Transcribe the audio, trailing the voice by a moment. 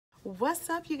What's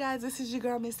up, you guys? This is your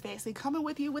girl Mzfancyy coming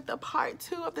with you with the part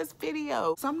 2 of this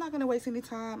video. So I'm not going to waste any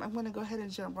time. I'm going to go ahead and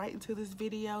jump right into this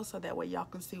video so that way y'all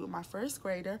can see what my first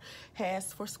grader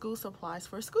has for school supplies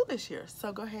for school this year.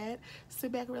 So go ahead,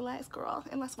 sit back, relax, girl,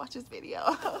 and let's watch this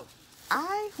video.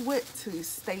 I went to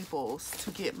Staples to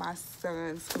get my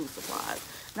son's school supplies.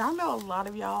 Now I know a lot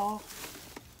of y'all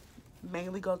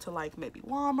mainly go to like maybe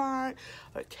Walmart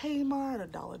or Kmart or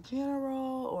Dollar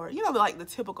General or like the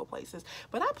typical places,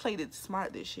 but I played it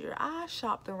smart this year. I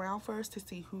shopped around first to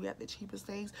see who had the cheapest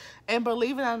things, and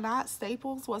believe it or not,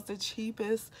 Staples was the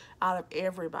cheapest out of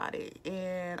everybody.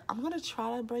 And I'm gonna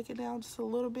try to break it down just a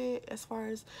little bit as far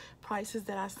as prices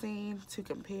that I've seen to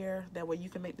compare, that way you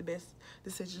can make the best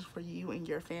decisions for you and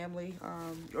your family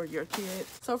or your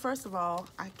kids. So first of all,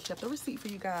 I kept a receipt for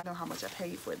you guys to know how much I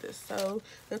paid for this. So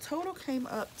the total came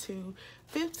up to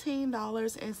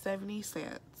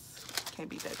 $15.70. Can't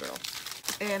beat that, girl.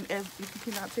 And as you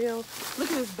cannot tell, look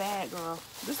at this bag, girl.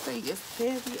 This thing is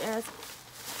heavy as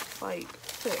like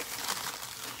thick.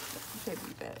 You can't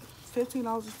beat that.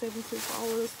 $15.70 for all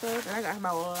of this stuff, and I got him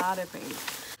a lot of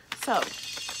things. So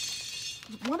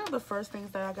one of the first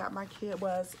things that I got my kid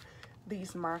was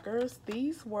these markers.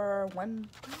 These were $1. What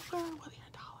are they, $1?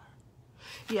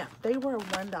 Yeah, they were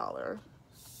 $1.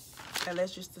 And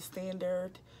that's just the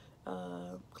standard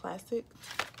classic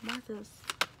markers.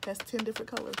 That's 10 different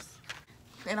colors.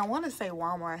 And I want to say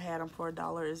Walmart had them for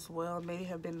 $1 as well. Maybe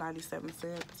have been 97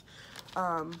 cents.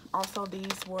 Also,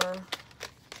 these were,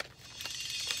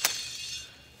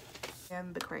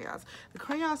 and the crayons. The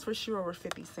crayons for sure were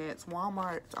 50 cents.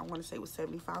 Walmart, I want to say, was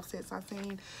 75 cents I've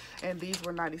seen. And these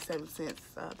were 97 cents,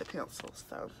 the pencils.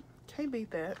 So, can't beat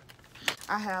that.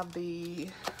 I have the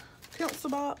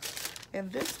pencil box. And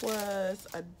this was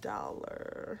 $1.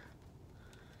 I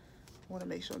want to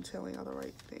make sure I'm telling y'all the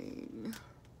right thing.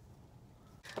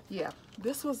 Yeah,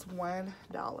 this was $1.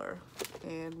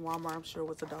 And Walmart, I'm sure,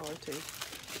 was $1 too.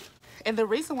 And the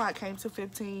reason why it came to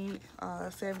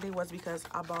 $15.70 was because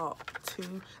I bought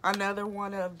another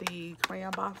one of the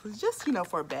crayon boxes, just,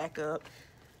 for backup.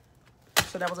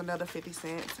 So that was another 50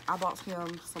 cents. I bought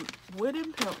him some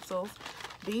wooden pencils.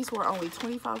 These were only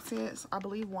 25 cents. I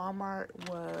believe Walmart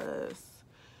was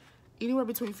anywhere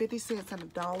between 50 cents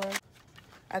and $1.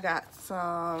 I got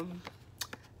some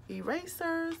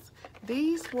erasers.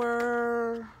 These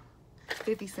were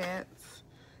 50 cents.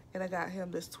 And I got him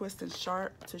this twist and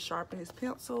sharp to sharpen his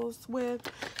pencils with.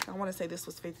 I want to say this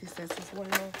was 50 cents as well.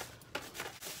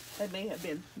 That may have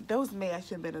been, those may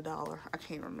actually have been $1. I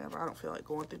can't remember. I don't feel like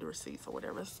going through the receipts or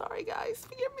whatever. Sorry, guys.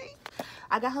 Forgive me.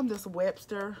 I got him this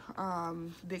Webster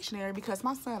dictionary because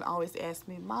my son always asks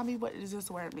me, Mommy, what does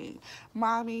this word mean?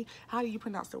 Mommy, how do you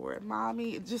pronounce the word?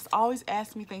 Mommy, just always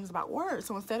asks me things about words.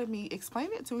 So instead of me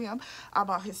explaining it to him, I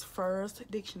bought his first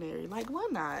dictionary. Like, why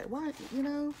not? Why,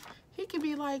 he could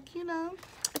be like,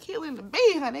 a kid in the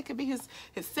bed, honey. It could be his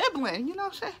sibling, you know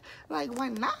what I'm saying? Like, why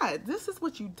not? This is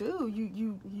what you do.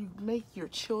 You make your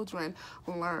children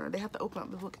learn. They have to open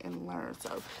up the book and learn.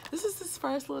 So this is his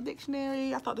first little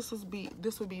dictionary. I thought this would be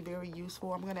very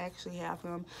useful. I'm gonna actually have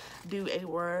him do a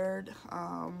word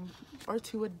or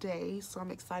two a day. So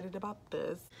I'm excited about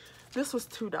this. This was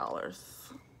 $2.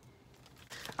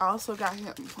 I also got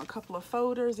him a couple of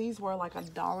folders. These were like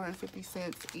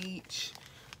 $1.50 each.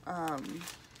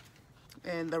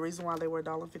 And the reason why they were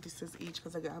 $1.50 each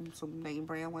because I got him some name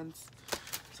brand ones.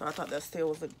 So I thought that still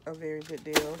was a very good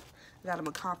deal. I got him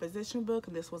a composition book,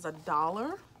 and this was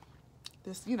 $1.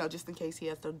 This, just in case he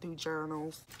has to do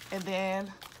journals. And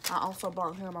then I also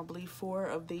bought him, I believe, 4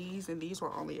 of these, and these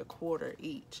were only $1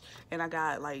 each. And I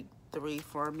got like 3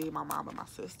 for me, my mom, and my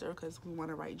sister because we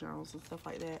want to write journals and stuff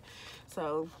like that.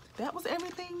 So that was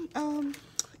everything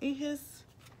in his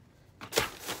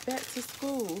back to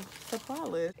school supply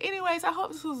list. Anyways, I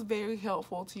hope this was very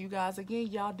helpful to you guys. Again,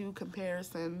 y'all do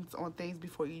comparisons on things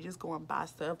before you just go and buy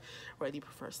stuff, whether you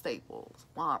prefer Staples,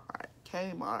 Walmart,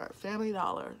 Kmart, Family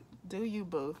Dollar. Do you,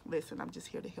 boo? Listen, I'm just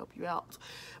here to help you out.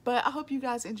 But I hope you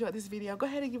guys enjoyed this video. Go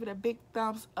ahead and give it a big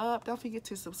thumbs up. Don't forget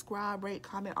to subscribe, rate,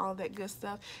 comment, all that good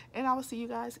stuff. And I will see you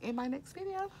guys in my next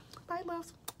video. Bye,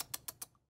 loves.